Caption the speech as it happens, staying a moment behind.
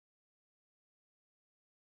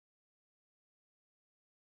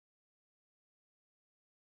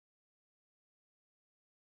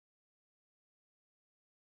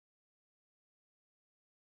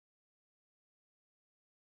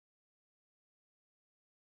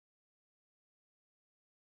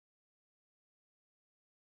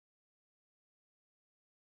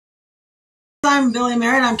I'm Billy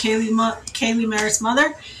Meritt. I'm Kaylee Meritt's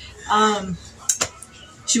mother.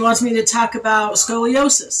 She wants me to talk about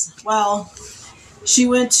scoliosis. Well, she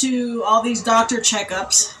went to all these doctor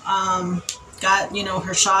checkups, got,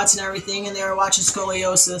 her shots and everything, and they were watching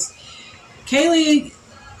scoliosis. Kaylee,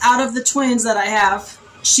 out of the twins that I have,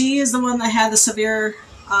 she is the one that had the severe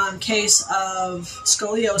case of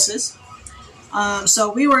scoliosis.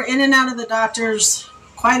 So we were in and out of the doctors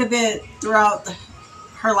quite a bit throughout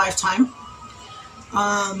her lifetime.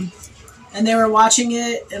 And they were watching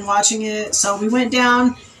it. So we went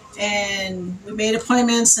down and we made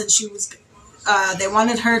appointments, and they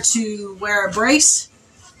wanted her to wear a brace,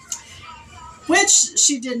 which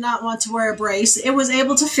she did not want to wear a brace. It was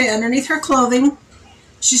able to fit underneath her clothing.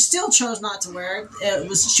 She still chose not to wear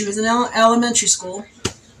it. She was in elementary school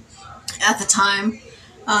at the time.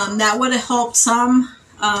 That would have helped some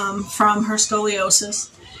from her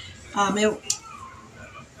scoliosis.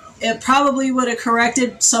 It probably would have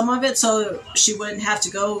corrected some of it, so she wouldn't have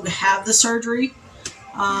to go have the surgery.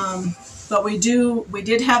 But we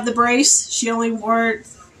did have the brace. She only wore it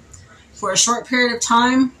for a short period of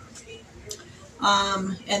time,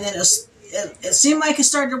 and then it seemed like it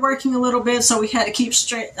started working a little bit, so we had to keep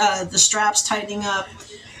the straps tightening up.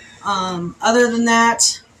 Other than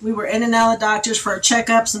that, we were in and out of doctors for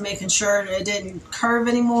checkups and making sure it didn't curve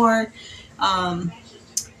anymore.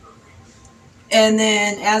 And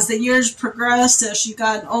then as the years progressed, as she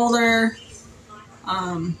got older,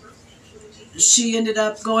 she ended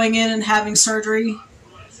up going in and having surgery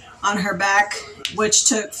on her back, which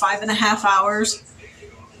took 5.5 hours.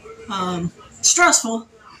 Stressful,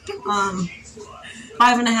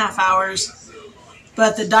 5.5 hours.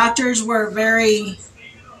 But the doctors were very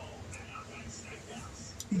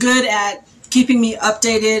good at keeping me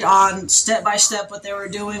updated on step by step what they were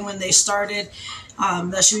doing when they started.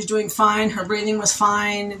 That she was doing fine. Her breathing was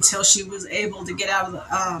fine until she was able to get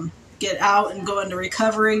out and go into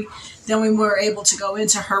recovery. Then we were able to go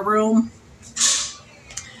into her room.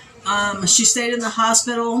 She stayed in the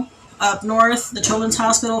hospital up north, the children's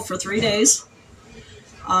hospital, for 3 days.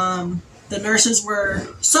 Some of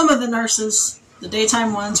the nurses, the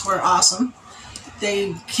daytime ones, were awesome.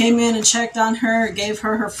 They came in and checked on her, gave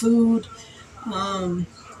her her food,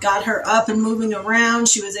 got her up and moving around.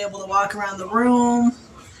 She was able to walk around the room.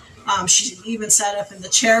 She even sat up in the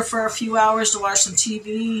chair for a few hours to watch some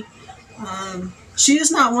TV. She is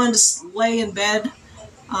not one to lay in bed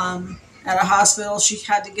at a hospital. She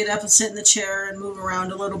had to get up and sit in the chair and move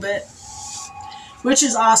around a little bit, which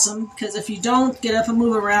is awesome, because if you don't get up and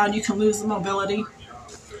move around, you can lose the mobility.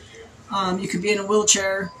 You could be in a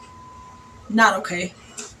wheelchair. Not okay.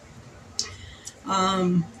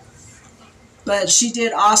 But she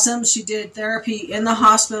did awesome. She did therapy in the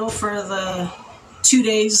hospital for the 2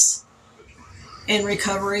 days in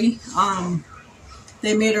recovery.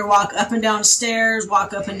 They made her walk up and down stairs,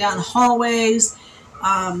 walk up and down hallways.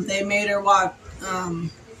 They made her walk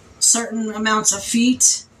certain amounts of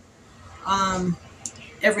feet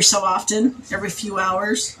every so often, every few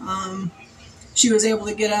hours. She was able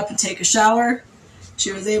to get up and take a shower.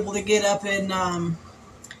 She was able to get up and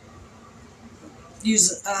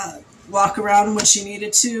walk around when she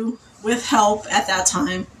needed to, with help at that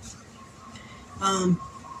time.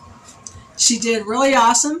 She did really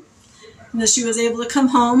awesome. And then she was able to come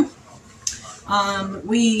home.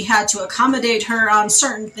 We had to accommodate her on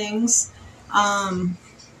certain things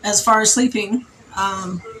as far as sleeping.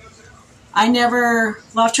 I never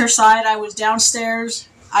left her side. I was downstairs.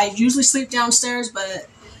 I usually sleep downstairs, but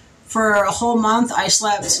for a whole month I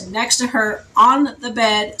slept next to her on the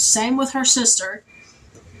bed, same with her sister.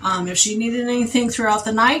 If she needed anything throughout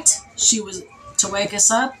the night, she was to wake us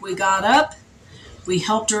up. We got up, we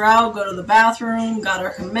helped her out, go to the bathroom, got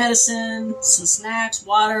her medicine, some snacks,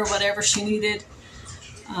 water, whatever she needed.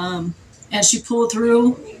 And she pulled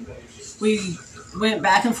through. We went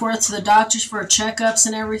back and forth to the doctors for checkups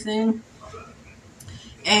and everything.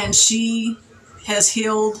 And she has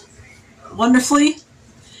healed wonderfully.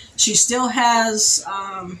 She still has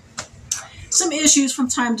some issues from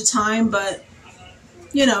time to time, but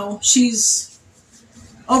she's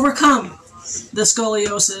overcome the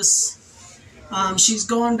scoliosis. She's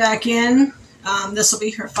going back in. This will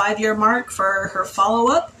be her 5-year mark for her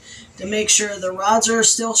follow-up to make sure the rods are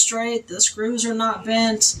still straight, the screws are not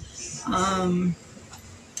bent, and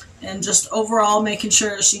just overall making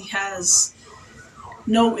sure she has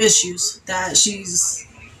no issues, that she's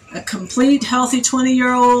a complete healthy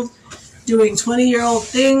 20-year-old doing 20-year-old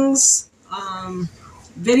things,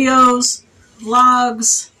 videos,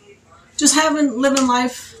 vlogs, just living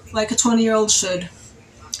life like a 20-year-old should.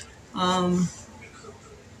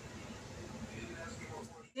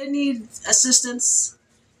 did need assistance,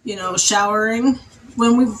 you know, showering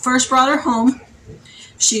when we first brought her home.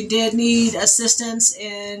 She did need assistance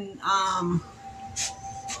in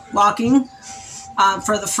walking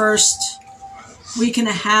for the first week and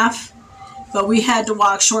a half, but we had to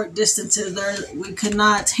walk short distances. We could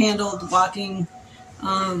not handle walking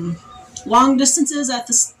long distances at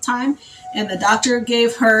this time, and the doctor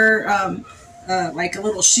gave her like a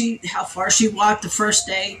little sheet how far she walked the first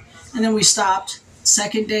day, and then we stopped.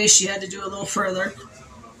 Second day she had to do a little further.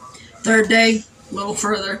 Third day, a little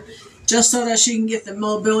further, just so that she can get the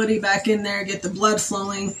mobility back in there, get the blood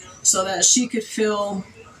flowing, so that she could feel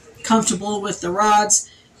comfortable with the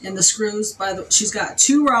rods and the screws. She's got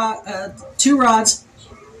two rods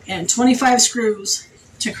and 25 screws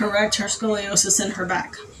to correct her scoliosis in her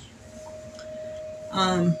back.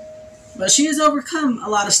 But she has overcome a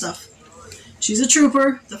lot of stuff. She's a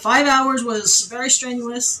trooper. The 5 hours was very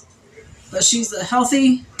strenuous, but she's a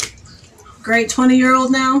healthy, great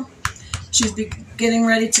 20-year-old now. She's getting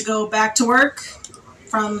ready to go back to work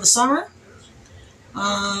from the summer.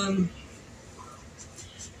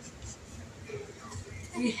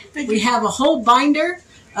 We have a whole binder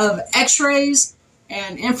of x-rays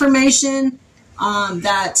and information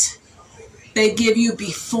that they give you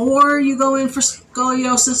before you go in for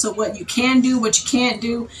scoliosis, so what you can do, what you can't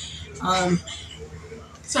do.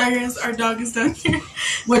 Sorry guys, our dog is down here.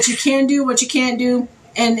 What you can do, what you can't do.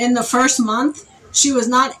 And in the first month, she was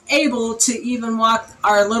not able to even walk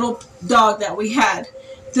our little dog that we had.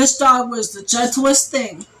 This dog was the gentlest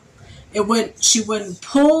thing. She wouldn't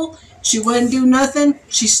pull, she wouldn't do nothing.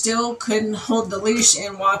 She still couldn't hold the leash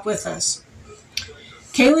and walk with us.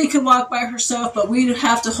 Kaylee could walk by herself, but we'd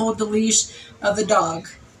have to hold the leash of the dog.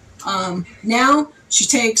 Now she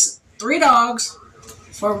takes 3 dogs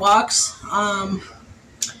for walks.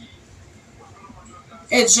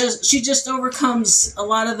 She just overcomes a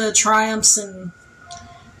lot of the triumphs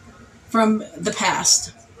from the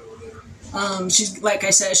past. She's, like I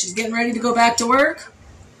said, she's getting ready to go back to work.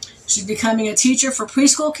 She's becoming a teacher for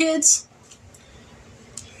preschool kids.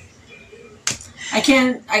 I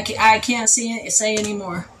can't say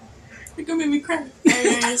anymore. You're gonna make me cry.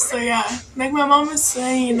 Okay, so yeah, like my mom was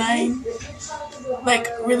saying, I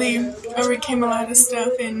really overcame a lot of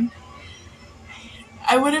stuff, and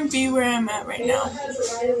I wouldn't be where I'm at right now.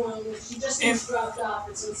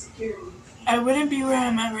 I wouldn't be where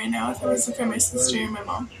I'm at right now if it wasn't for my sister and my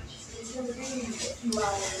mom.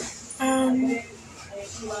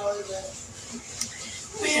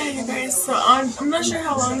 But yeah, you guys, so I'm not sure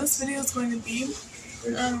how long this video is going to be.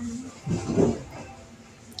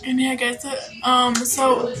 And yeah, guys,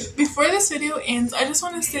 so before this video ends, I just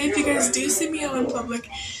want to say, if you guys do see me out in public,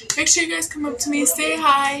 make sure you guys come up to me, say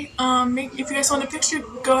hi. If you guys want a picture,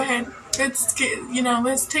 go ahead. Let's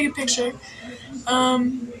take a picture.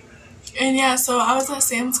 And yeah, so I was at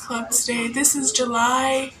Sam's Club today. This is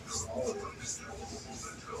July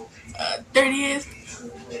 30th.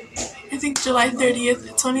 I think July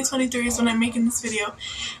 30th, 2023 is when I'm making this video.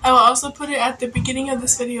 I will also put it at the beginning of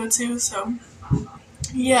this video too, so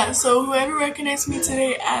yeah, so whoever recognized me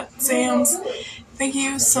today at Sam's, thank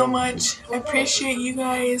you so much. I appreciate you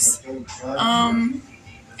guys, and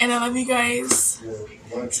I love you guys.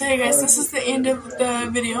 So hey guys, this is the end of the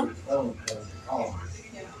video,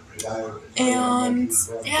 and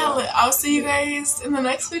yeah, I'll see you guys in the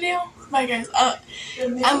next video. Bye guys. I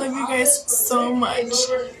love you guys so much.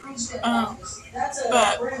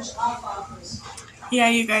 But yeah,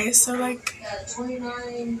 you guys, so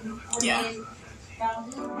yeah.